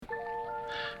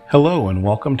Hello and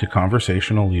welcome to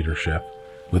Conversational Leadership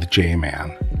with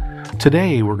J-Man.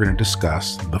 Today we're going to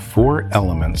discuss the 4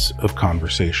 elements of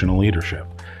conversational leadership.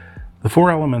 The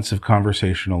 4 elements of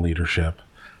conversational leadership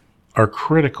are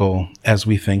critical as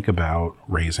we think about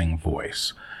raising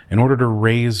voice. In order to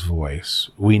raise voice,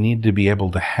 we need to be able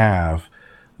to have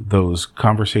those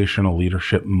conversational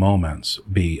leadership moments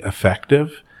be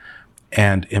effective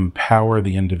and empower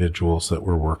the individuals that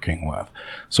we're working with.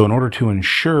 So in order to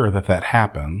ensure that that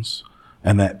happens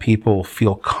and that people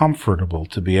feel comfortable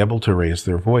to be able to raise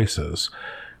their voices,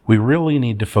 we really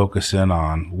need to focus in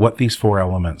on what these 4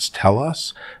 elements tell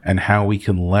us and how we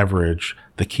can leverage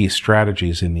the key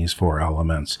strategies in these 4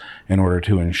 elements in order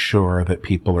to ensure that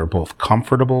people are both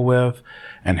comfortable with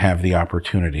and have the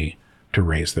opportunity to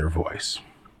raise their voice.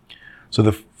 So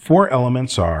the 4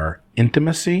 elements are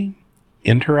intimacy,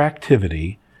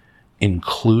 interactivity,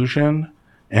 inclusion,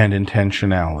 and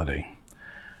intentionality.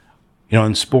 You know,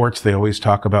 in sports, they always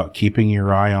talk about keeping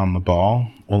your eye on the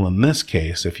ball. Well, in this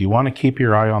case, if you want to keep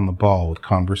your eye on the ball with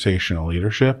conversational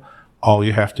leadership, all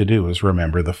you have to do is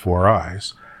remember the 4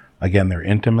 I's. Again, they're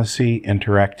intimacy,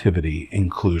 interactivity,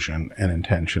 inclusion, and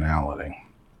intentionality.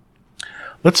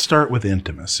 Let's start with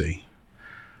intimacy.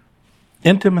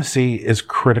 Intimacy is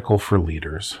critical for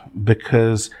leaders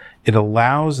because it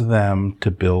allows them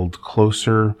to build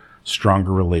closer,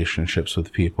 stronger relationships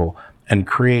with people and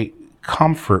create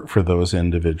comfort for those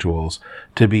individuals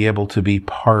to be able to be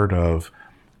part of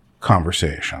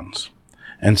conversations.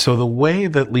 And so the way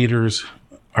that leaders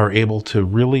are able to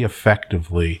really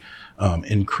effectively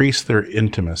increase their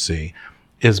intimacy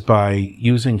is by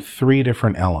using 3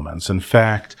 different elements. In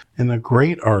fact, in a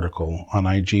great article on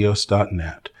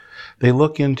igeos.net, they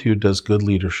look into, does good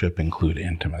leadership include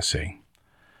intimacy?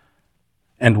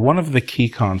 And one of the key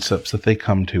concepts that they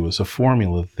come to is a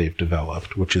formula that they've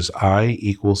developed, which is I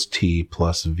equals T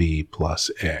plus V plus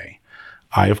A.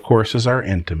 I, of course, is our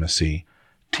intimacy.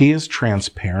 T is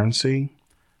transparency.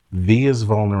 V is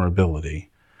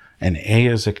vulnerability. And A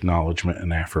is acknowledgement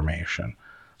and affirmation.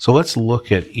 So let's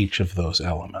look at each of those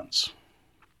elements.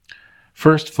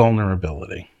 First,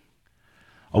 vulnerability.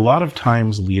 A lot of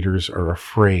times leaders are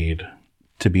afraid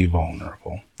to be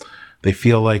vulnerable. They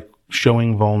feel like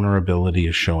showing vulnerability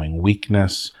is showing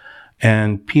weakness,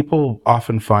 and people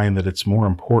often find that it's more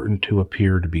important to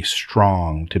appear to be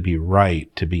strong, to be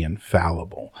right, to be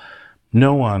infallible.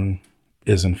 No one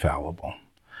is infallible.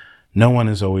 No one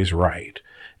is always right.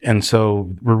 And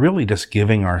so we're really just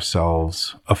giving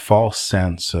ourselves a false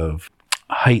sense of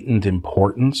heightened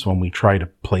importance when we try to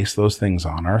place those things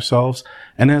on ourselves.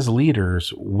 And as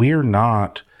leaders, we're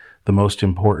not the most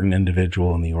important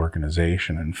individual in the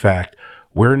organization. In fact,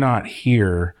 we're not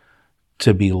here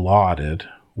to be lauded.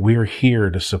 We're here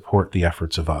to support the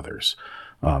efforts of others.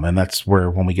 And that's where,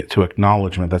 when we get to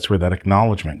acknowledgement, that's where that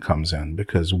acknowledgement comes in,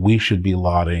 because we should be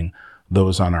lauding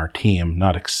those on our team,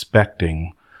 not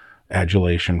expecting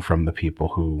adulation from the people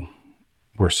who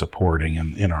we're supporting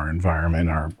in our environment, in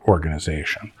our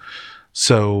organization.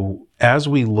 So as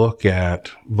we look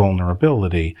at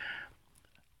vulnerability,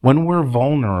 when we're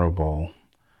vulnerable,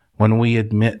 when we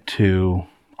admit to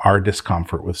our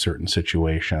discomfort with certain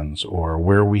situations, or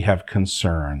where we have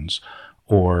concerns,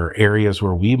 or areas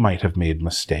where we might have made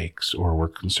mistakes, or we're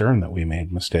concerned that we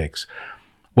made mistakes,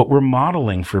 what we're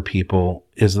modeling for people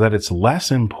is that it's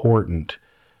less important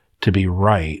to be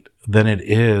right than it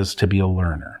is to be a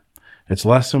learner. It's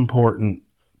less important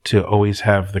to always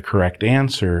have the correct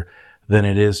answer than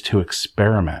it is to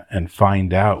experiment and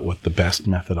find out what the best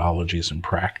methodologies and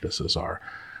practices are.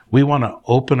 We want to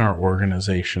open our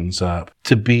organizations up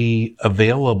to be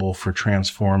available for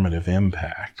transformative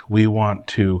impact. We want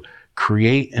to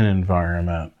create an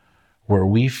environment where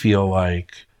we feel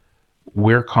like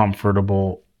we're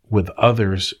comfortable with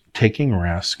others taking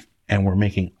risk, and we're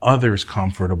making others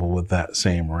comfortable with that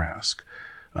same risk.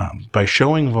 By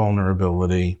showing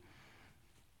vulnerability,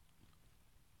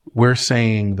 we're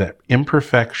saying that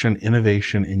imperfection,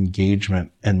 innovation,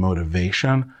 engagement, and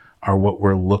motivation are what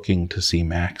we're looking to see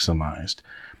maximized.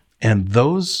 And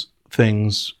those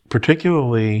things,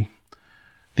 particularly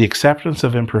the acceptance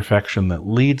of imperfection that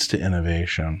leads to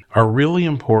innovation, are really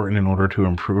important in order to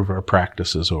improve our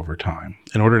practices over time.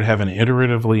 In order to have an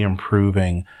iteratively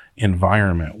improving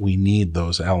environment, we need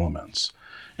those elements.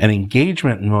 And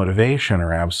engagement and motivation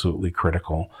are absolutely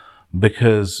critical,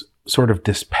 because sort of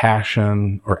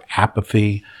dispassion or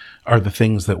apathy are the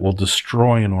things that will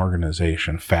destroy an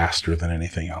organization faster than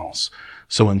anything else.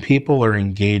 So when people are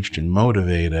engaged and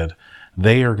motivated,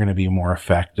 they are going to be more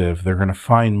effective. They're going to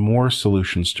find more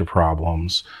solutions to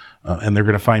problems, and they're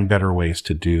going to find better ways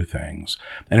to do things.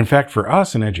 And in fact, for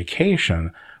us in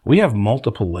education, we have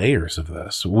multiple layers of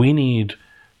this. We need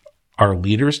our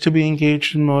leaders to be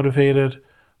engaged and motivated.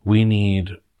 We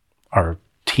need our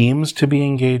teams to be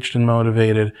engaged and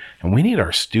motivated. And we need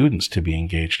our students to be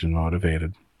engaged and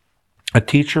motivated. A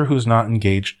teacher who's not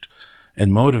engaged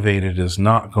and motivated is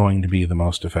not going to be the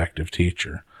most effective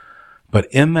teacher. But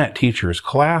in that teacher's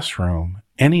classroom,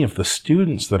 any of the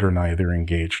students that are neither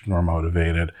engaged nor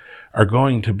motivated are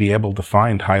going to be able to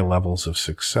find high levels of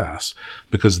success,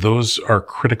 because those are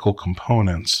critical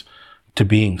components to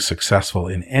being successful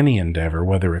in any endeavor,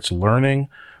 whether it's learning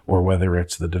or whether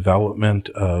it's the development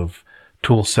of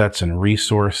tool sets and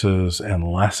resources and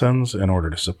lessons in order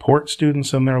to support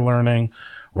students in their learning,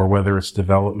 or whether it's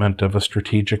development of a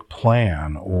strategic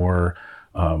plan or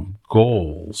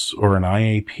goals or an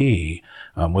IAP.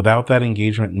 Without that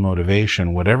engagement and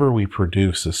motivation, whatever we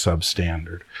produce is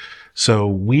substandard. So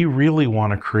we really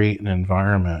want to create an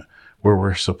environment where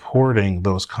we're supporting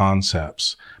those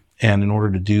concepts. And in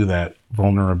order to do that,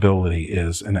 vulnerability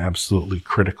is an absolutely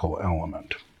critical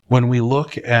element. When we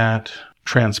look at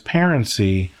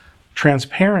transparency,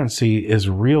 transparency is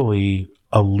really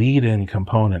a lead-in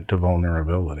component to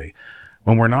vulnerability.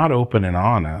 When we're not open and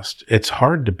honest, it's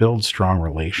hard to build strong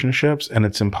relationships, and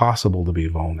it's impossible to be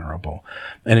vulnerable.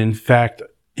 And in fact,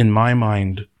 in my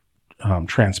mind,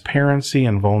 transparency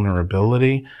and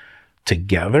vulnerability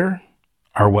together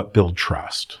are what build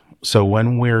trust. So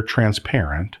when we're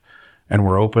transparent and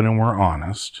we're open and we're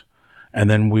honest, and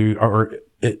then we are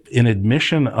in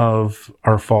admission of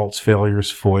our faults,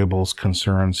 failures, foibles,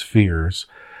 concerns, fears,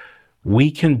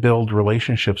 we can build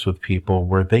relationships with people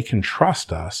where they can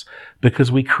trust us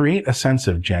because we create a sense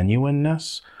of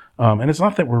genuineness. And it's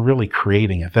not that we're really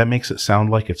creating it. That makes it sound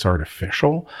like it's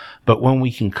artificial. But when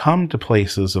we can come to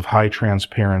places of high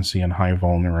transparency and high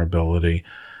vulnerability,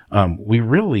 we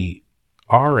really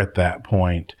are at that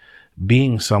point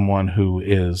being someone who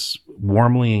is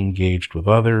warmly engaged with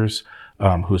others,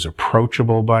 who's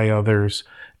approachable by others,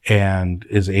 and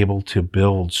is able to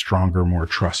build stronger, more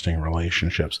trusting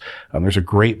relationships. There's a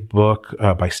great book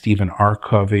by Stephen R.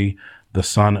 Covey, the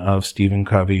son of Stephen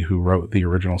Covey, who wrote the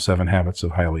original 7 Habits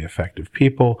of Highly Effective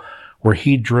People, where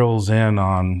he drills in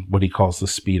on what he calls the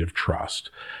speed of trust.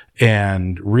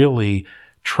 And really,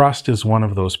 trust is one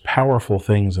of those powerful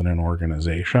things in an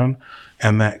organization.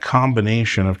 And that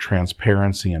combination of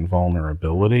transparency and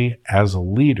vulnerability as a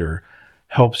leader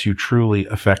helps you truly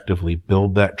effectively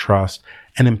build that trust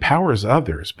and empowers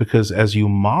others, because as you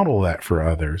model that for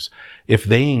others, if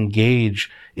they engage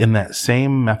in that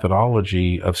same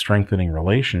methodology of strengthening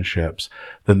relationships,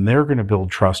 then they're going to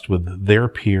build trust with their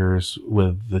peers,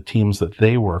 with the teams that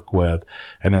they work with.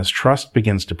 And as trust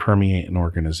begins to permeate an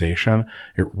organization,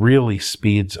 it really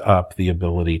speeds up the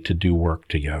ability to do work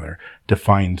together, to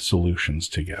find solutions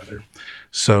together.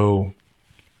 So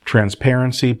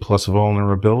transparency plus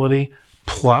vulnerability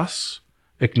plus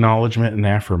acknowledgement and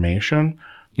affirmation.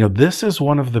 This is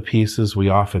one of the pieces we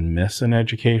often miss in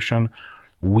education.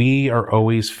 We are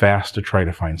always fast to try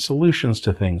to find solutions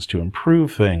to things, to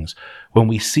improve things. When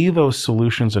we see those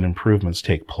solutions and improvements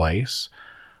take place,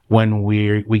 when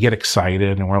we get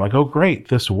excited and we're like, oh, great,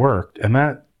 this worked. And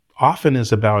that often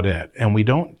is about it. And we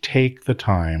don't take the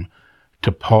time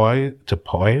to pause.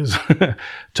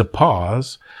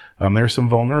 There's some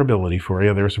vulnerability for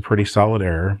you. There's a pretty solid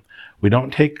error. We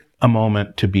don't take a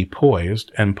moment to be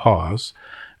poised and pause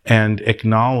and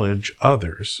acknowledge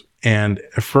others and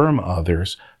affirm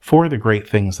others for the great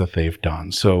things that they've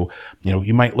done. So,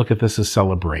 you might look at this as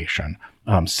celebration.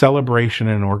 Celebration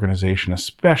in an organization,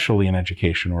 especially an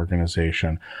education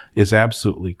organization, is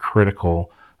absolutely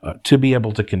critical to be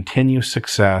able to continue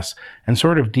success and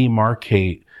sort of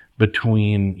demarcate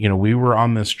between, we were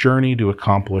on this journey to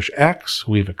accomplish X,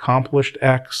 we've accomplished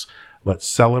X, let's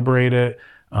celebrate it.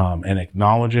 And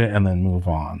acknowledge it and then move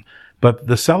on. But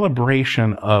the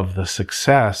celebration of the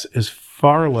success is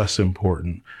far less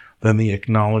important than the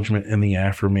acknowledgement and the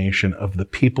affirmation of the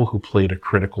people who played a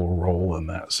critical role in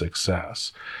that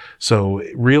success. So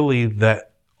really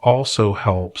that also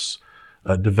helps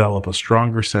develop a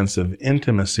stronger sense of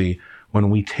intimacy when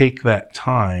we take that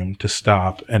time to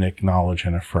stop and acknowledge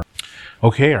and affirm.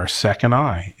 Okay, our second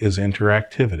I is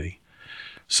interactivity.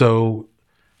 So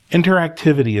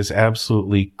interactivity is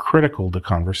absolutely critical to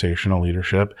conversational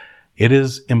leadership. It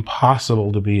is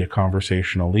impossible to be a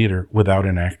conversational leader without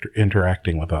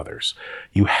interacting with others.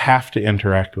 You have to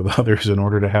interact with others in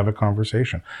order to have a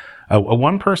conversation. A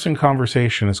one-person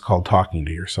conversation is called talking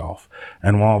to yourself.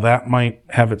 And while that might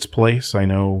have its place, I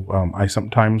know I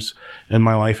sometimes in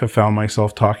my life have found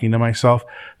myself talking to myself.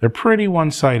 They're pretty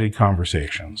one-sided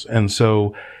conversations. And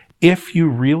so if you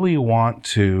really want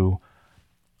to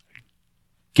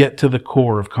get to the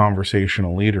core of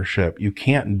conversational leadership, you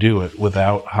can't do it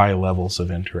without high levels of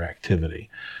interactivity.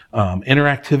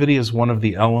 Interactivity is one of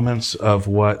the elements of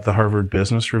what the Harvard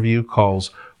Business Review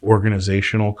calls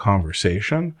organizational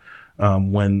conversation.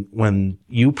 When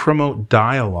you promote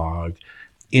dialogue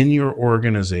in your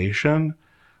organization,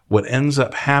 what ends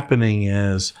up happening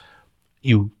is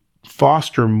you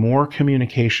foster more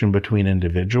communication between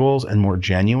individuals and more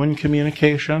genuine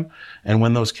communication. And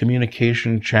when those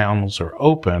communication channels are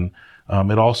open,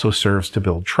 it also serves to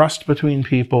build trust between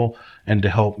people and to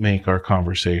help make our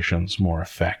conversations more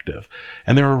effective.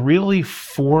 And there are really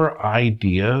 4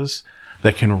 ideas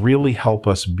that can really help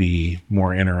us be more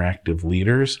interactive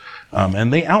leaders.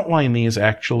 And they outline these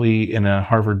actually in a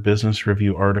Harvard Business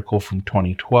Review article from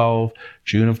 2012,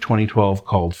 June of 2012,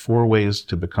 called 4 Ways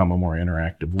to Become a More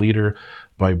Interactive Leader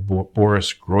by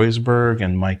Boris Groysberg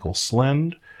and Michael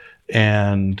Slind.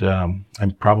 And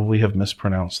I probably have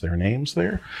mispronounced their names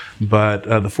there. But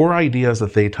the 4 ideas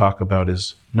that they talk about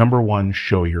is, number 1,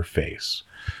 show your face.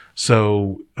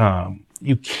 So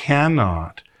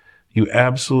you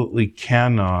absolutely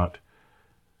cannot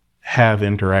have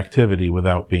interactivity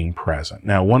without being present.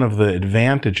 Now, one of the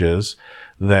advantages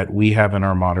that we have in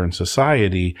our modern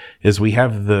society is we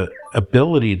have the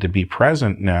ability to be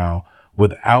present now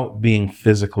without being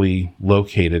physically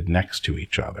located next to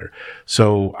each other.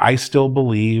 So I still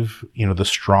believe, the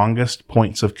strongest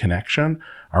points of connection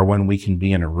are when we can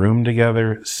be in a room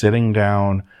together, sitting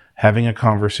down, having a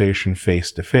conversation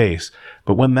face to face.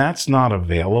 But when that's not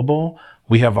available,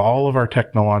 we have all of our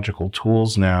technological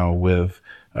tools now with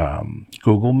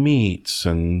Google Meets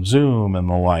and Zoom and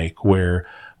the like, where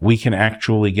we can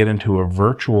actually get into a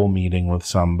virtual meeting with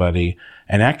somebody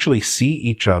and actually see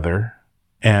each other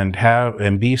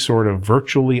and be sort of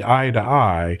virtually eye to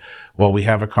eye while we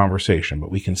have a conversation. But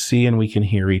we can see and we can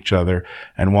hear each other.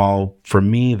 And while for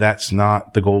me that's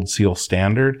not the gold seal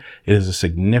standard, it is a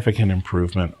significant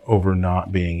improvement over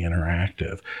not being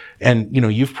interactive. And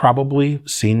you've probably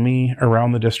seen me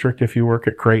around the district if you work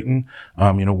at Creighton.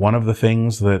 One of the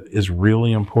things that is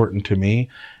really important to me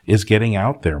is getting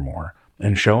out there more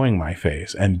and showing my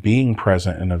face and being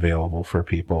present and available for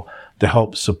people to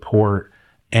help support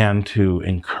and to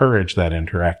encourage that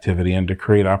interactivity and to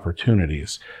create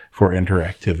opportunities for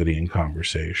interactivity and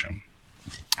conversation.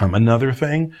 Another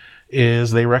thing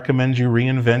is they recommend you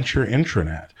reinvent your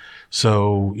intranet.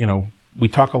 So, we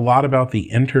talk a lot about the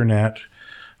internet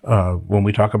when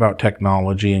we talk about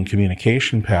technology and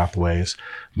communication pathways,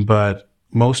 but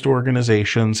most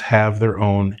organizations have their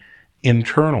own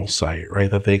internal site, right,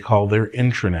 that they call their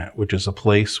intranet, which is a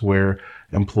place where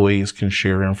employees can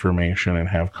share information and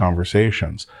have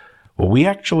conversations. Well, we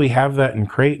actually have that in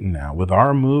Creighton now. With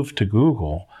our move to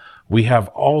Google, we have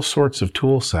all sorts of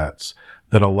tool sets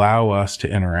that allow us to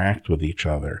interact with each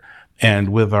other. And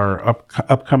with our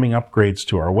upcoming upgrades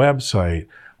to our website,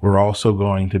 we're also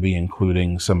going to be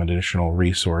including some additional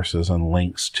resources and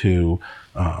links to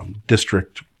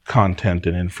district content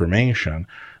and information.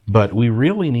 But we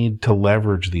really need to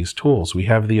leverage these tools. We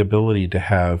have the ability to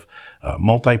have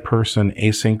multi-person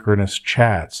asynchronous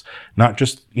chats, not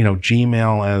just,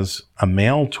 Gmail as a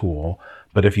mail tool,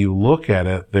 but if you look at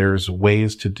it, there's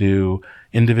ways to do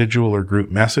individual or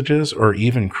group messages or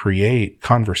even create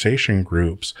conversation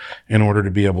groups in order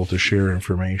to be able to share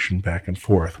information back and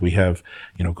forth. We have,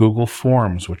 Google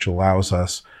Forms, which allows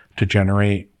us to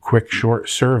generate quick, short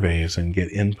surveys and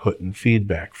get input and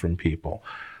feedback from people.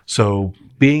 So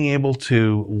being able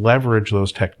to leverage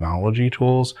those technology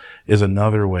tools is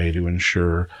another way to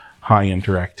ensure high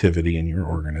interactivity in your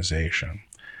organization.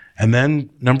 And then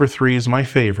number 3 is my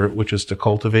favorite, which is to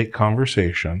cultivate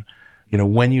conversation.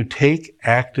 When you take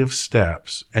active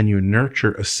steps and you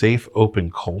nurture a safe,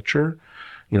 open culture,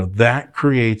 that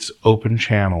creates open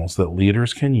channels that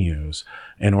leaders can use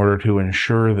in order to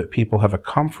ensure that people have a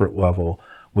comfort level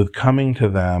with coming to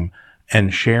them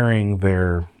and sharing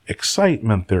their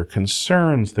excitement, their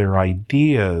concerns, their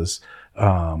ideas,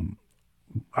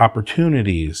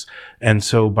 opportunities. And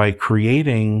so by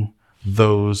creating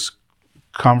those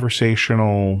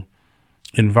conversational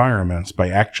environments, by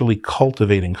actually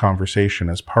cultivating conversation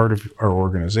as part of our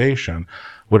organization,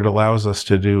 what it allows us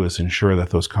to do is ensure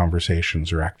that those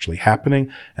conversations are actually happening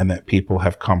and that people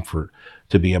have comfort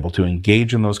to be able to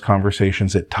engage in those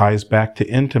conversations. It ties back to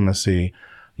intimacy.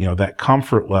 That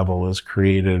comfort level is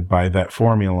created by that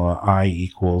formula, I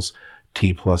equals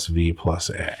T plus V plus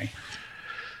A.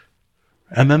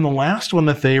 And then the last one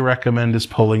that they recommend is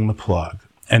pulling the plug.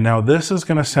 And now this is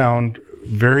going to sound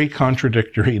very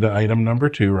contradictory to item number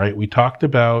 2, right? We talked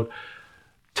about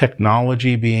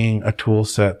technology being a tool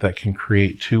set that can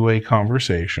create two-way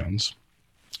conversations.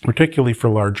 particularly for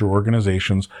larger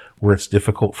organizations where it's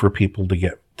difficult for people to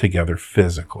get together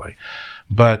physically.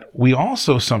 But we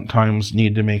also sometimes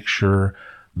need to make sure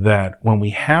that when we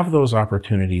have those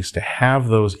opportunities to have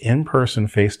those in-person,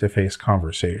 face-to-face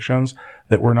conversations,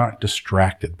 that we're not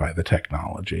distracted by the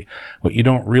technology. What you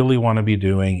don't really want to be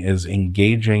doing is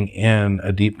engaging in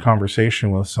a deep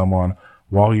conversation with someone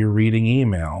while you're reading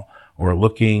email or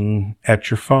looking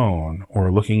at your phone or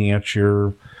looking at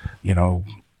your,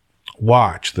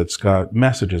 watch that's got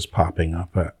messages popping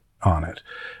up on it.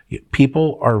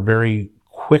 People are very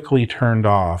quickly turned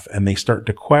off and they start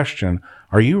to question,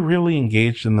 are you really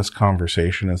engaged in this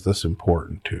conversation? Is this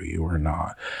important to you or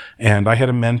not? And I had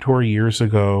a mentor years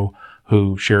ago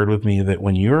who shared with me that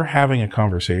when you're having a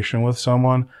conversation with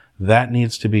someone, that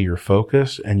needs to be your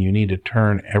focus and you need to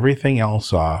turn everything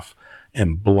else off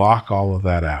and block all of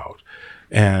that out.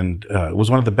 And it was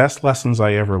one of the best lessons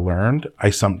I ever learned. I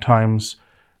sometimes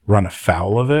run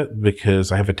afoul of it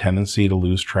because I have a tendency to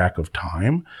lose track of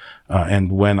time.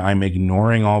 And when I'm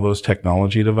ignoring all those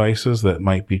technology devices that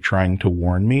might be trying to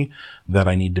warn me that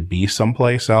I need to be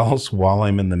someplace else while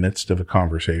I'm in the midst of a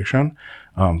conversation,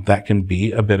 that can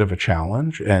be a bit of a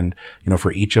challenge. And,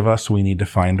 for each of us, we need to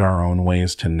find our own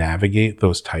ways to navigate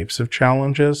those types of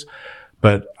challenges.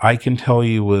 But I can tell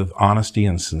you with honesty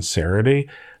and sincerity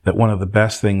that one of the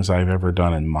best things I've ever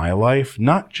done in my life,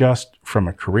 not just from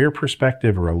a career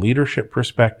perspective or a leadership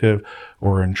perspective,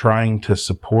 or in trying to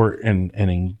support and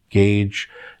engage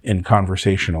in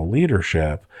conversational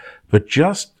leadership, but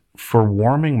just for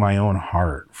warming my own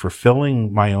heart, for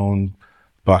filling my own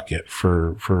bucket,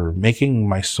 for making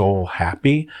my soul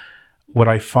happy. What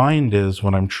I find is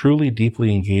when I'm truly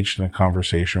deeply engaged in a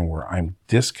conversation where I'm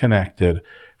disconnected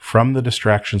from the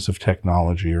distractions of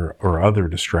technology or other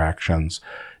distractions,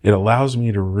 it allows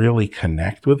me to really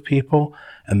connect with people.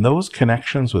 And those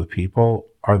connections with people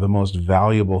are the most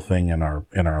valuable thing in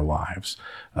our lives.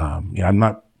 I'm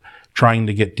not trying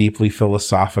to get deeply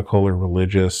philosophical or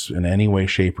religious in any way,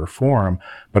 shape, or form,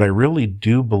 but I really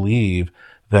do believe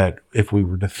that if we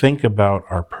were to think about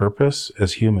our purpose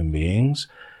as human beings,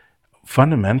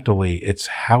 fundamentally, it's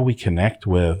how we connect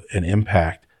with and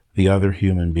impact the other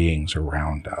human beings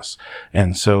around us.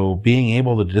 And so being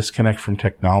able to disconnect from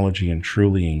technology and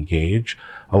truly engage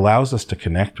allows us to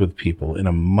connect with people in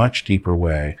a much deeper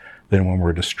way than when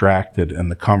we're distracted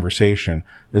and the conversation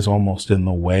is almost in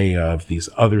the way of these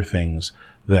other things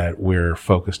that we're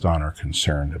focused on or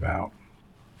concerned about.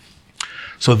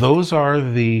 So those are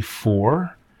the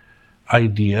 4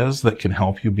 ideas that can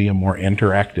help you be a more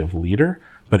interactive leader,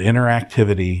 but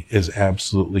interactivity is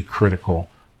absolutely critical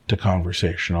to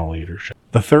conversational leadership.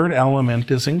 The 3rd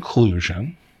element is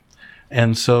inclusion.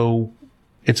 And so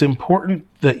it's important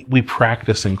that we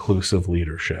practice inclusive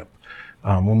leadership.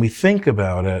 When we think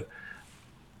about it,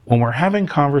 when we're having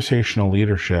conversational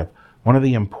leadership, one of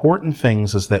the important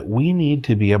things is that we need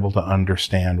to be able to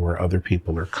understand where other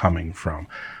people are coming from.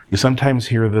 You sometimes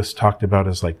hear this talked about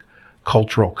as like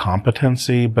cultural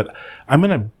competency, but I'm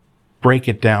going to break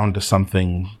it down to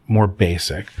something more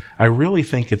basic. I really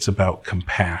think it's about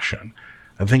compassion.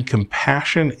 I think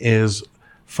compassion is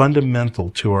fundamental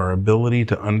to our ability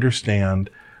to understand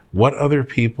what other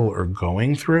people are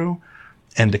going through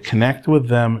and to connect with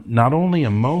them not only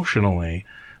emotionally,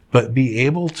 but be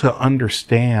able to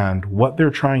understand what they're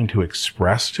trying to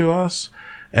express to us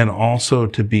and also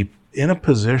to be in a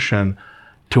position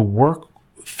to work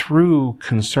through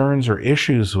concerns or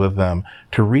issues with them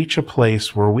to reach a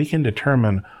place where we can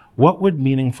determine what would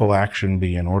meaningful action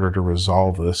be in order to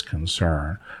resolve this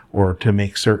concern or to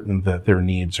make certain that their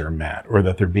needs are met or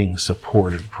that they're being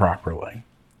supported properly.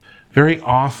 Very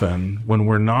often, when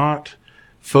we're not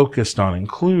focused on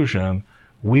inclusion,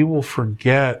 we will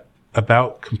forget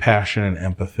about compassion and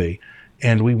empathy,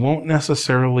 and we won't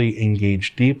necessarily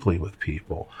engage deeply with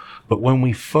people. But when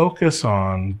we focus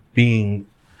on being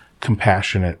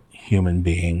compassionate human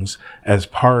beings as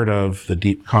part of the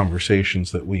deep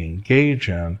conversations that we engage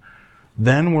in,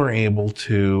 then we're able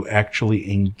to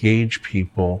actually engage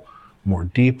people more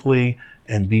deeply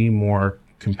and be more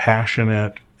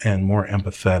compassionate and more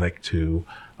empathetic to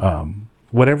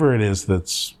whatever it is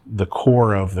that's the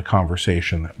core of the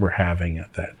conversation that we're having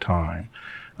at that time.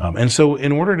 And so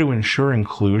in order to ensure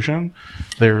inclusion,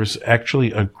 there's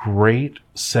actually a great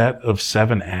set of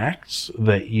 7 acts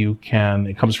that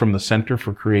it comes from the Center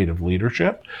for Creative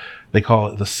Leadership. They call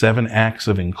it the 7 acts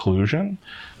of inclusion.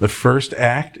 The first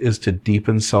act is to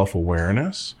deepen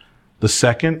self-awareness. The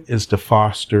second is to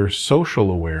foster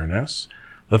social awareness.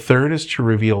 The third is to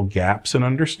reveal gaps in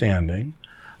understanding.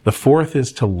 The fourth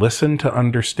is to listen to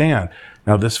understand.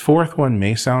 Now, this fourth one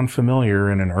may sound familiar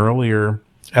in an earlier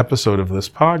episode of this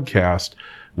podcast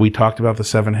We talked about the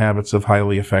 7 habits of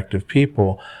highly effective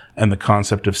people and the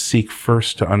concept of seek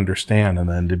first to understand and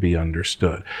then to be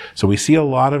understood. So we see a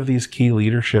lot of these key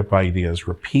leadership ideas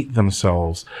repeat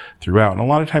themselves throughout. And a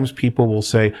lot of times people will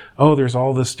say, oh, there's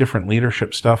all this different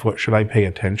leadership stuff. What should I pay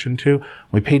attention to?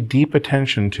 We pay deep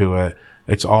attention to it.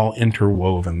 It's all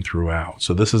interwoven throughout.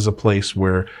 So this is a place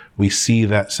where we see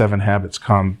that 7 habits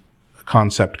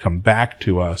concept come back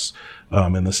to us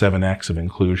in the 7X of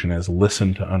inclusion as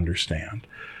listen to understand.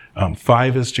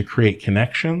 5 is to create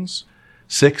connections.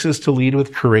 6 is to lead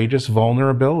with courageous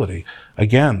vulnerability.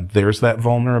 Again, there's that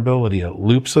vulnerability. It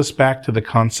loops us back to the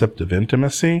concept of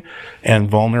intimacy, and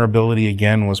vulnerability,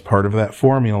 again, was part of that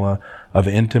formula of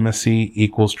intimacy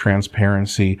equals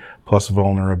transparency plus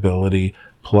vulnerability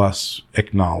plus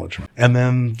acknowledgement. And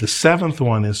then the 7th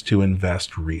one is to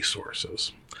invest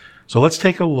resources. So let's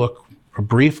take a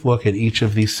brief look at each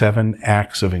of these 7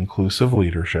 acts of inclusive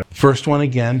leadership. First one,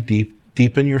 again,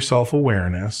 deepen your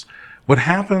self-awareness. What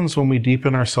happens when we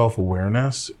deepen our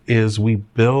self-awareness is we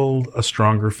build a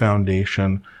stronger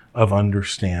foundation of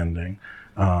understanding.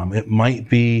 It might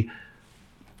be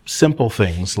simple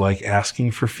things like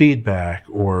asking for feedback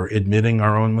or admitting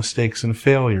our own mistakes and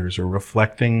failures or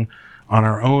reflecting on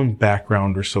our own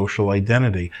background or social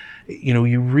identity.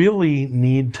 You really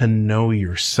need to know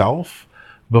yourself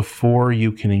before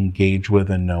you can engage with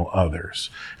and know others.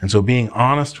 And so being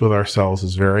honest with ourselves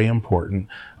is very important.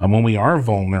 When we are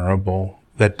vulnerable,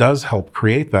 that does help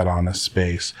create that honest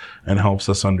space and helps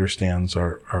us understand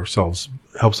ourselves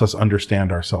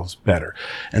better.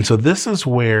 And so this is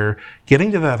where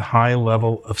getting to that high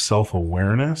level of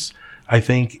self-awareness, I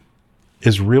think,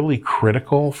 is really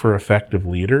critical for effective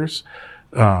leaders.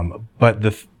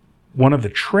 But one of the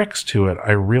tricks to it,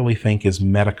 I really think, is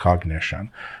metacognition.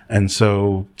 And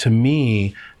so to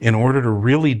me, in order to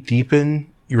really deepen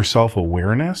your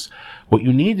self-awareness, what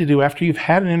you need to do after you've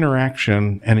had an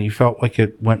interaction and you felt like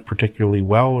it went particularly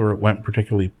well or it went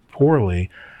particularly poorly,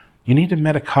 you need to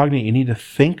metacognate. You need to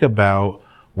think about,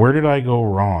 where did I go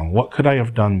wrong? What could I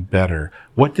have done better?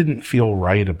 What didn't feel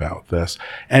right about this?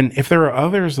 And if there are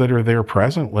others that are there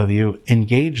present with you,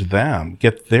 engage them,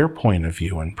 get their point of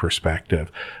view and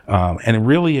perspective. And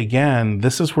really, again,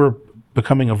 this is where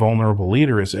becoming a vulnerable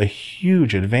leader is a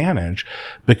huge advantage,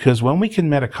 because when we can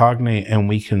metacognate and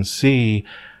we can see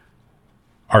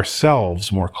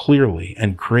ourselves more clearly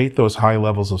and create those high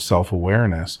levels of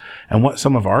self-awareness and what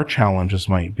some of our challenges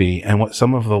might be and what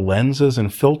some of the lenses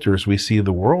and filters we see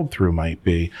the world through might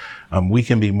be, we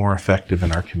can be more effective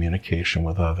in our communication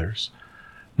with others.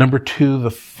 Number 2,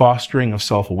 the fostering of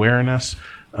self-awareness.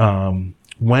 Number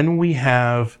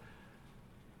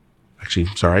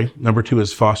 2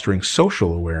 is fostering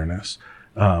social awareness.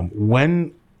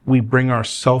 When we bring our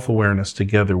self-awareness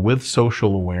together with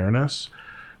social awareness,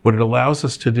 what it allows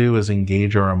us to do is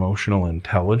engage our emotional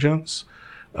intelligence.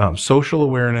 Social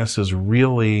awareness is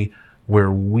really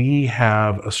where we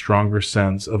have a stronger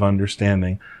sense of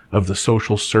understanding of the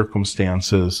social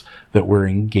circumstances that we're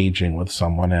engaging with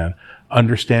someone in,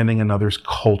 understanding another's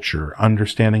culture,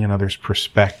 understanding another's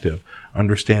perspective,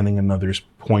 understanding another's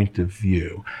point of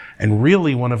view. And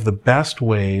really, one of the best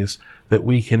ways that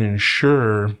we can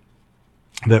ensure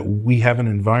that we have an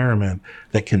environment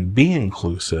that can be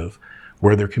inclusive,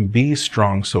 where there can be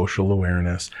strong social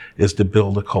awareness, is to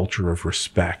build a culture of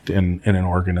respect in an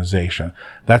organization.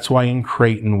 That's why in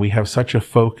Creighton we have such a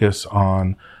focus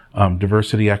on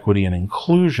diversity, equity, and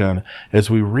inclusion, as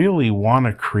we really want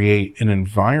to create an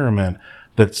environment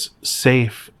that's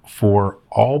safe for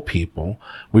all people.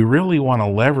 We really want to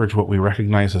leverage what we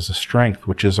recognize as a strength,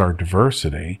 which is our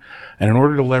diversity. And in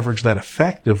order to leverage that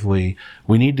effectively,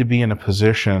 we need to be in a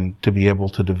position to be able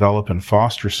to develop and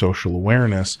foster social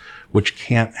awareness, which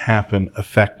can't happen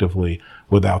effectively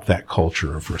without that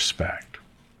culture of respect.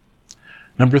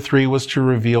 Number 3 was to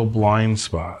reveal blind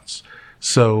spots.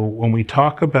 So when we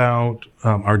talk about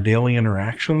our daily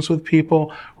interactions with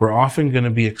people, we're often going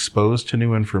to be exposed to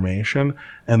new information.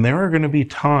 And there are going to be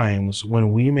times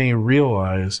when we may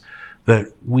realize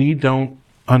that we don't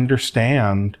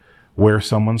understand where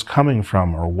someone's coming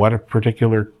from or what a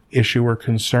particular issue or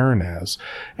concern is.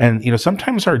 And,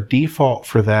 sometimes our default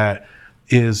for that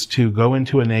is to go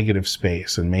into a negative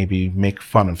space and maybe make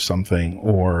fun of something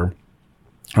or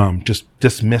just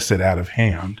dismiss it out of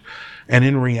hand. And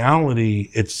in reality,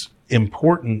 it's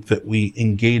important that we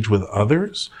engage with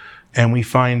others and we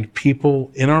find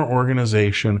people in our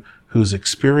organization whose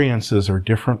experiences are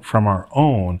different from our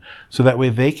own, so that way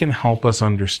they can help us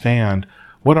understand,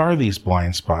 what are these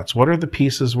blind spots? What are the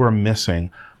pieces we're missing?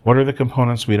 What are the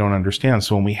components we don't understand?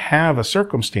 So when we have a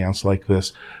circumstance like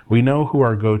this, we know who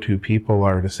our go-to people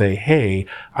are to say, hey,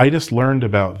 I just learned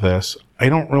about this. I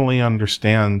don't really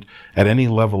understand at any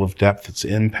level of depth its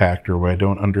impact, or I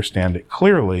don't understand it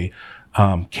clearly.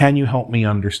 Can you help me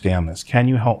understand this? Can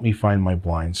you help me find my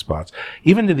blind spots?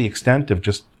 Even to the extent of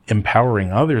just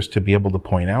empowering others to be able to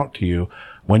point out to you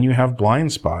when you have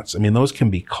blind spots. I mean, those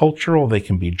can be cultural, they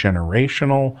can be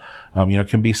generational. It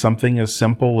can be something as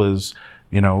simple as,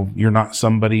 you're not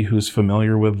somebody who's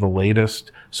familiar with the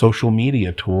latest social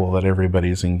media tool that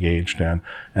everybody's engaged in.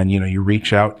 And, you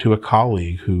reach out to a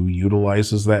colleague who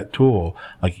utilizes that tool.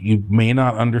 Like, you may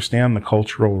not understand the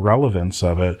cultural relevance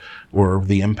of it or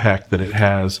the impact that it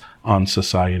has on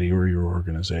society or your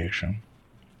organization.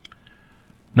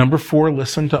 Number 4,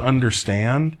 listen to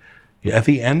understand. At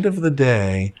the end of the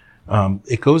day,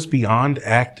 it goes beyond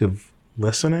active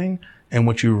listening. And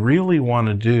what you really want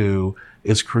to do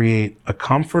is create a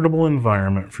comfortable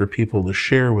environment for people to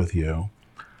share with you.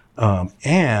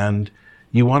 And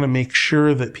you want to make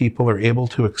sure that people are able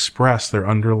to express their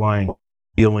underlying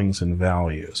feelings and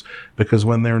values. Because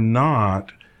when they're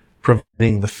not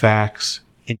providing the facts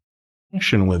in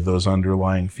conjunction with those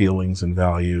underlying feelings and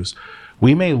values,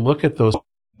 we may look at those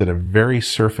at a very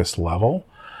surface level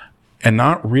and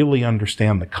not really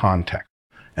understand the context.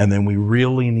 And then we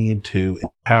really need to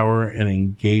empower and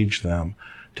engage them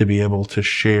to be able to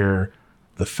share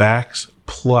the facts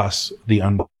plus the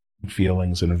underlying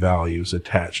feelings and values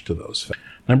attached to those facts.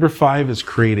 Number 5 is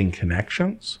creating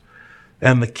connections.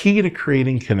 And the key to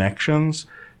creating connections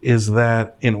is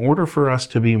that in order for us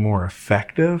to be more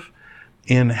effective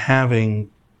in having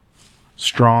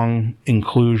strong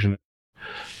inclusion,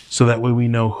 so that way we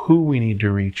know who we need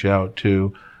to reach out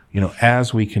to,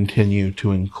 as we continue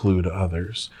to include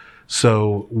others.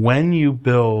 So when you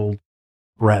build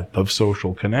breadth of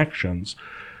social connections,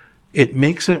 it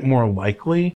makes it more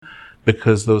likely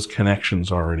because those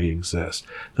connections already exist.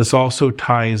 This also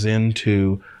ties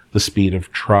into the speed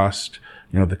of trust,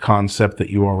 the concept that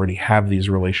you already have these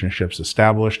relationships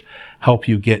established, help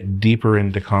you get deeper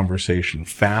into conversation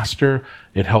faster.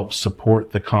 It helps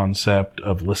support the concept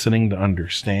of listening to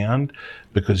understand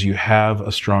because you have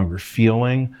a stronger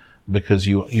feeling, because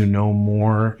you know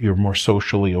more, you're more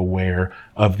socially aware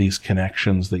of these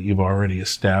connections that you've already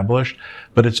established.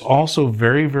 But it's also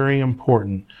very, very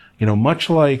important, much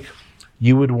like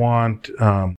you would want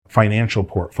financial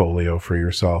portfolio for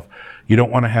yourself. You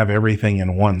don't want to have everything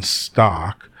in one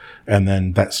stock and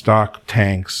then that stock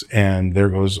tanks and there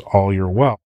goes all your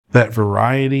wealth. That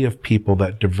variety of people,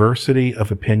 that diversity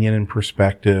of opinion and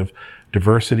perspective,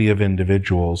 diversity of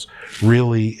individuals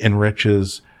really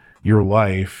enriches your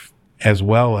life as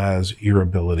well as your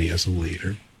ability as a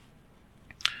leader.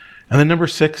 And then number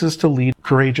 6 is to lead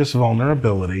courageous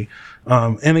vulnerability.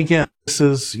 And again, this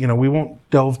is, we won't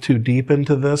delve too deep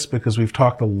into this because we've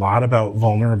talked a lot about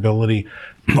vulnerability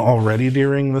already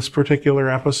during this particular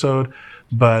episode.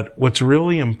 But what's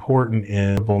really important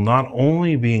is not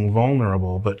only being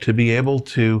vulnerable, but to be able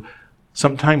to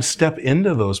sometimes step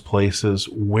into those places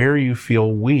where you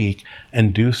feel weak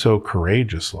and do so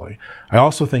courageously. I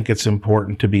also think it's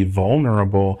important to be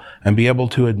vulnerable and be able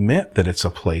to admit that it's a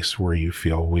place where you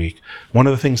feel weak. One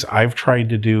of the things I've tried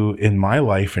to do in my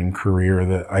life and career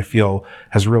that I feel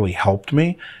has really helped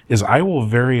me is I will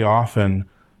very often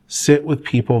sit with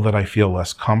people that I feel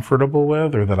less comfortable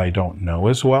with or that I don't know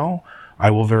as well. I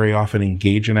will very often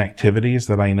engage in activities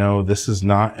that I know this is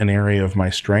not an area of my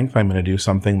strength. I'm going to do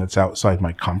something that's outside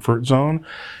my comfort zone.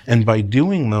 And by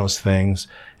doing those things,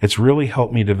 it's really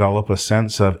helped me develop a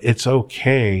sense of it's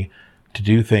okay to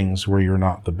do things where you're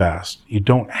not the best. You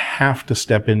don't have to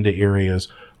step into areas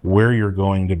where you're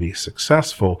going to be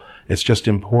successful. It's just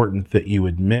important that you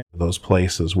admit those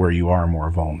places where you are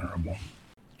more vulnerable.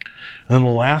 And then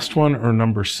the last one, or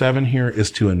number 7 here,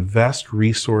 is to invest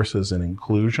resources in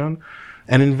inclusion.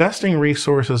 And investing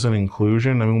resources in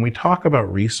inclusion, when we talk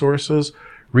about resources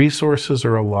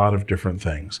are a lot of different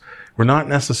things. We're not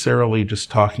necessarily just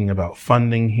talking about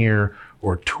funding here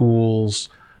or tools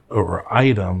or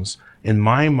items. In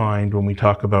my mind, when we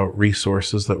talk about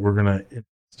resources that we're going to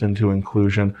invest into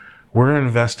inclusion, we're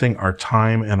investing our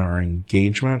time and our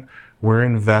engagement. We're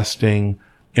investing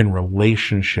in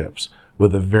relationships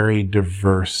with a very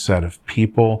diverse set of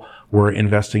people. We're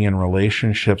investing in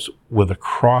relationships with a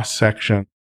cross-section,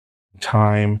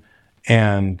 time,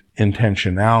 and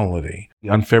intentionality.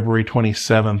 On February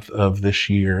 27th of this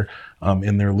year,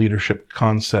 in their Leadership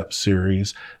Concept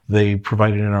series, they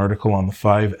provided an article on the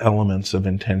 5 elements of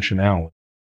intentionality.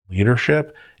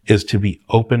 Leadership is to be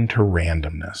open to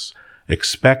randomness.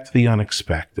 expect the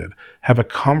unexpected, have a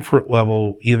comfort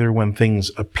level either when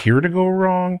things appear to go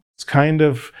wrong. It's kind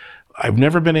of, I've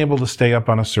never been able to stay up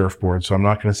on a surfboard, so I'm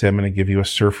not going to say I'm going to give you a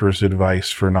surfer's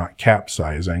advice for not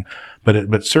capsizing, but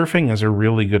surfing is a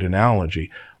really good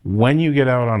analogy. When you get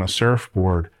out on a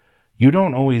surfboard, you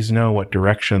don't always know what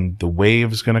direction the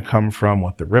wave's going to come from,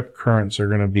 what the rip currents are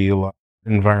going to be like,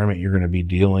 environment you're going to be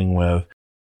dealing with.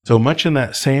 So much in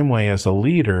that same way as a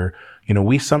leader,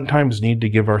 we sometimes need to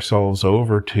give ourselves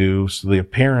over to the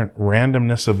apparent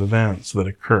randomness of events that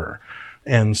occur.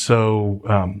 And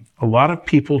so a lot of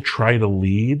people try to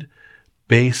lead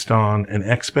based on an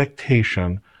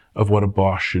expectation of what a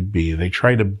boss should be. They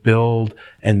try to build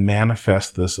and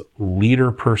manifest this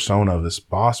leader persona, this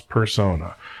boss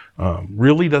persona.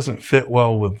 Really doesn't fit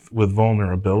well with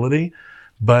vulnerability,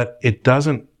 but it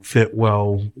doesn't fit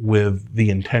well with the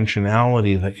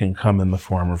intentionality that can come in the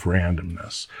form of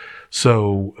randomness.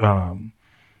 So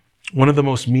one of the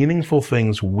most meaningful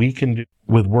things we can do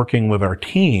with working with our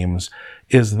teams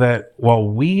is that while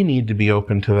we need to be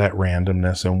open to that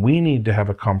randomness and we need to have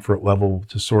a comfort level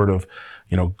to sort of,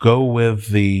 go with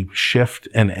the shift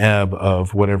and ebb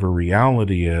of whatever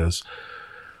reality is,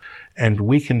 and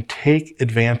we can take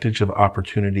advantage of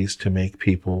opportunities to make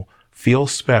people feel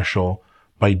special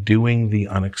by doing the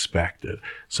unexpected.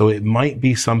 So it might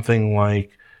be something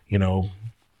like,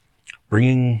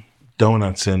 bringing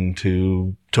donuts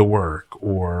into work,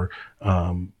 or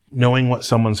knowing what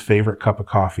someone's favorite cup of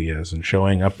coffee is and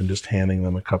showing up and just handing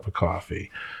them a cup of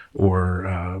coffee,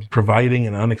 or providing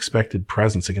an unexpected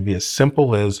presence. It can be as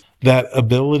simple as that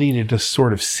ability to just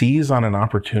sort of seize on an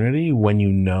opportunity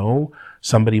when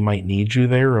somebody might need you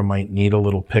there or might need a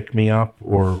little pick-me-up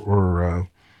or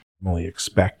really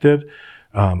expected,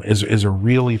 is a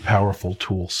really powerful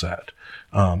tool set.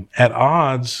 At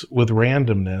odds with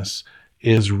randomness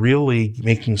is really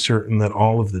making certain that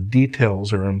all of the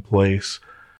details are in place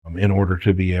in order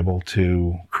to be able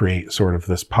to create sort of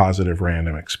this positive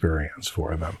random experience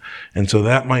for them. And so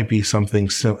that might be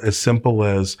something as simple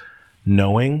as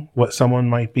knowing what someone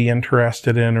might be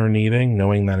interested in or needing,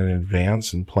 knowing that in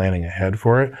advance and planning ahead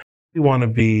for it. You want to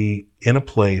be in a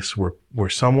place where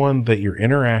someone that you're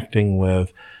interacting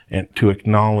with, and to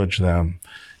acknowledge them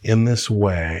in this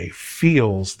way,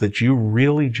 feels that you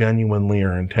really genuinely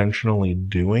are intentionally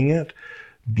doing it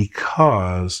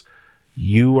because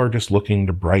you are just looking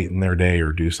to brighten their day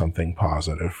or do something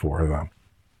positive for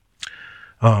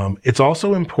them. It's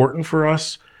also important for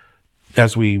us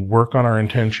as we work on our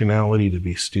intentionality to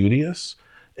be studious.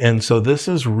 And so this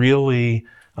is really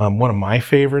one of my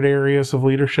favorite areas of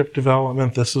leadership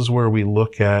development. This is where we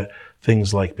look at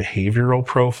things like behavioral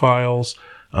profiles.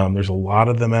 There's a lot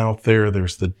of them out there.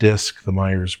 There's the DISC, the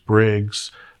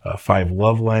Myers-Briggs, 5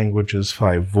 love languages,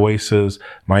 5 voices.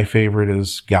 My favorite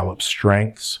is Gallup's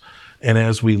strengths. And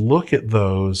as we look at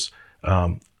those,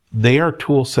 they are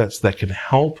tool sets that can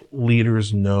help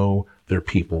leaders know their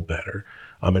people better.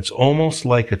 It's almost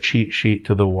like a cheat sheet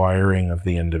to the wiring of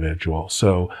the individual.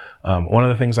 So one of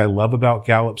the things I love about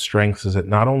Gallup's strengths is it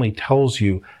not only tells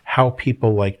you how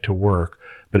people like to work,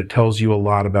 but it tells you a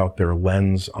lot about their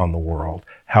lens on the world,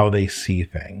 how they see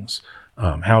things,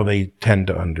 how they tend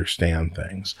to understand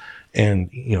things. And,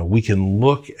 we can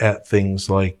look at things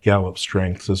like Gallup's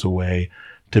strengths as a way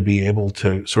to be able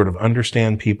to sort of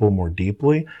understand people more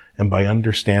deeply. And by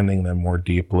understanding them more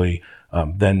deeply,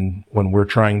 then when we're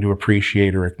trying to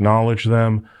appreciate or acknowledge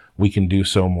them, we can do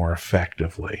so more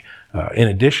effectively. In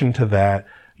addition to that,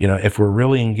 if we're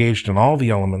really engaged in all the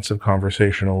elements of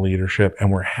conversational leadership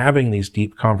and we're having these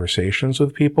deep conversations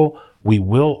with people, we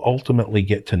will ultimately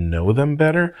get to know them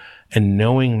better, and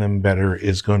knowing them better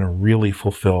is going to really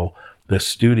fulfill the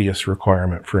studious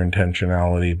requirement for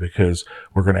intentionality, because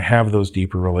we're going to have those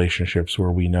deeper relationships where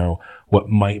we know what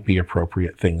might be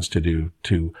appropriate things to do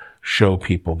to show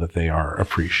people that they are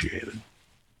appreciated.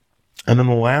 And then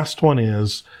the last one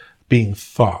is being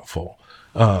thoughtful.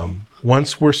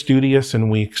 Once we're studious and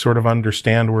we sort of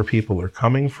understand where people are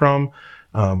coming from,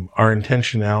 our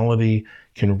intentionality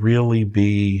can really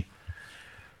be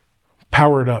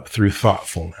powered up through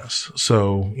thoughtfulness.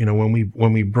 So,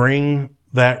 when we bring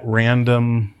that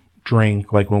random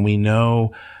drink, like when we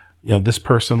know, this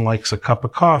person likes a cup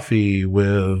of coffee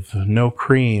with no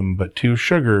cream, but 2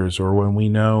 sugars, or when we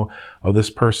know, this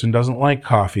person doesn't like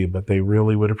coffee, but they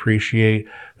really would appreciate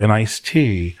an iced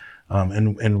tea.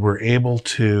 And we're able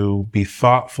to be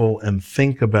thoughtful and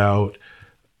think about,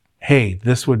 hey,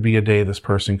 this would be a day this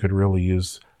person could really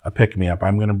use a pick-me-up.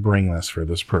 I'm going to bring this for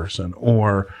this person.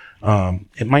 Or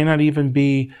it might not even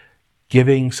be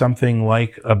giving something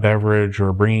like a beverage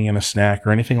or bringing in a snack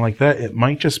or anything like that. It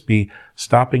might just be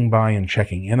stopping by and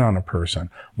checking in on a person.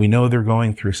 We know they're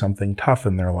going through something tough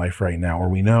in their life right now, or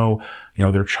we know,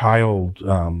 their child,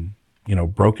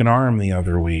 broken arm the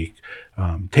other week.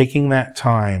 Taking that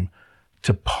time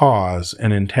to pause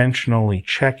and intentionally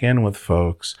check in with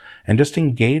folks and just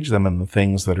engage them in the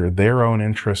things that are their own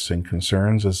interests and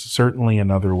concerns is certainly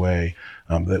another way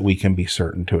that we can be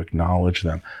certain to acknowledge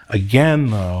them. Again,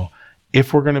 though,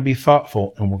 if we're going to be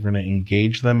thoughtful and we're going to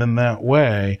engage them in that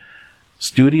way,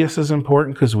 studious is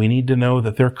important because we need to know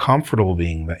that they're comfortable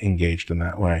being engaged in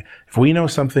that way. If we know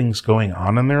something's going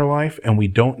on in their life and we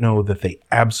don't know that they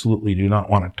absolutely do not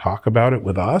want to talk about it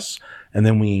with us, and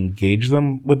then we engage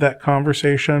them with that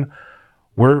conversation,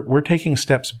 we're taking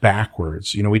steps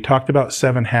backwards. We talked about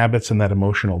 7 habits in that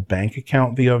emotional bank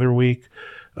account the other week.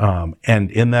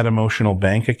 And in that emotional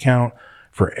bank account,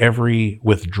 for every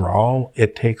withdrawal,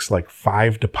 it takes like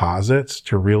 5 deposits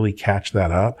to really catch that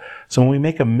up. So when we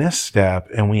make a misstep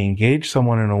and we engage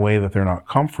someone in a way that they're not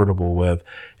comfortable with,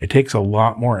 it takes a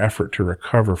lot more effort to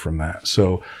recover from that.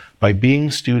 So by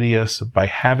being studious, by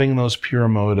having those pure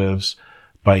motives,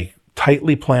 by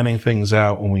tightly planning things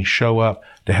out when we show up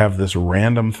to have this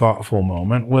random thoughtful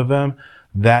moment with them,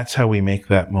 that's how we make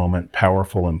that moment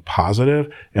powerful and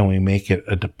positive, and we make it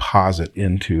a deposit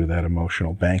into that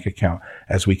emotional bank account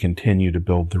as we continue to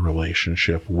build the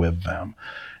relationship with them.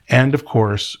 And of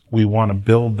course, we want to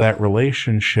build that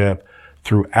relationship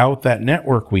throughout that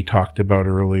network we talked about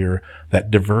earlier, that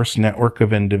diverse network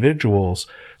of individuals,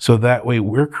 so that way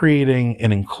we're creating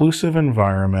an inclusive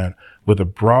environment with a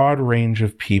broad range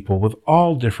of people with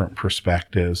all different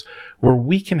perspectives, where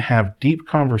we can have deep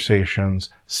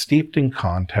conversations steeped in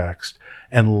context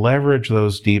and leverage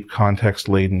those deep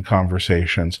context-laden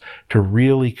conversations to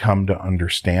really come to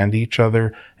understand each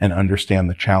other and understand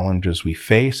the challenges we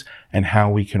face and how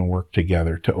we can work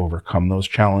together to overcome those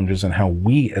challenges, and how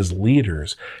we as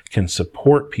leaders can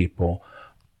support people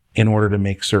in order to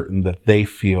make certain that they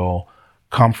feel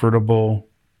comfortable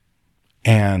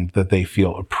and that they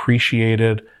feel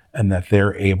appreciated and that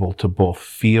they're able to both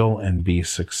feel and be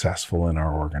successful in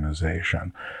our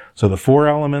organization. So the 4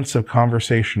 elements of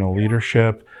conversational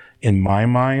leadership, in my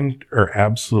mind, are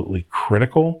absolutely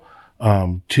critical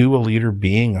to a leader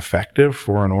being effective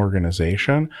for an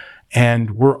organization.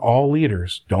 And we're all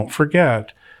leaders. Don't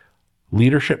forget,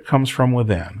 leadership comes from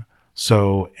within.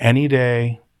 So any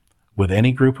day, with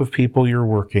any group of people you're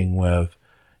working with,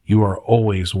 you are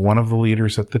always one of the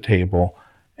leaders at the table,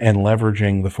 and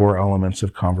leveraging the 4 elements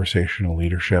of conversational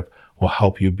leadership will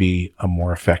help you be a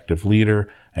more effective leader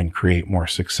and create more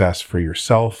success for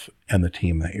yourself and the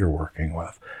team that you're working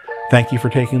with. Thank you for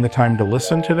taking the time to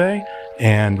listen today,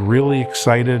 and really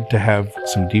excited to have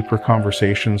some deeper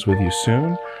conversations with you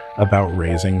soon about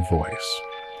raising voice.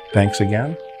 Thanks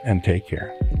again, and take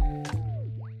care.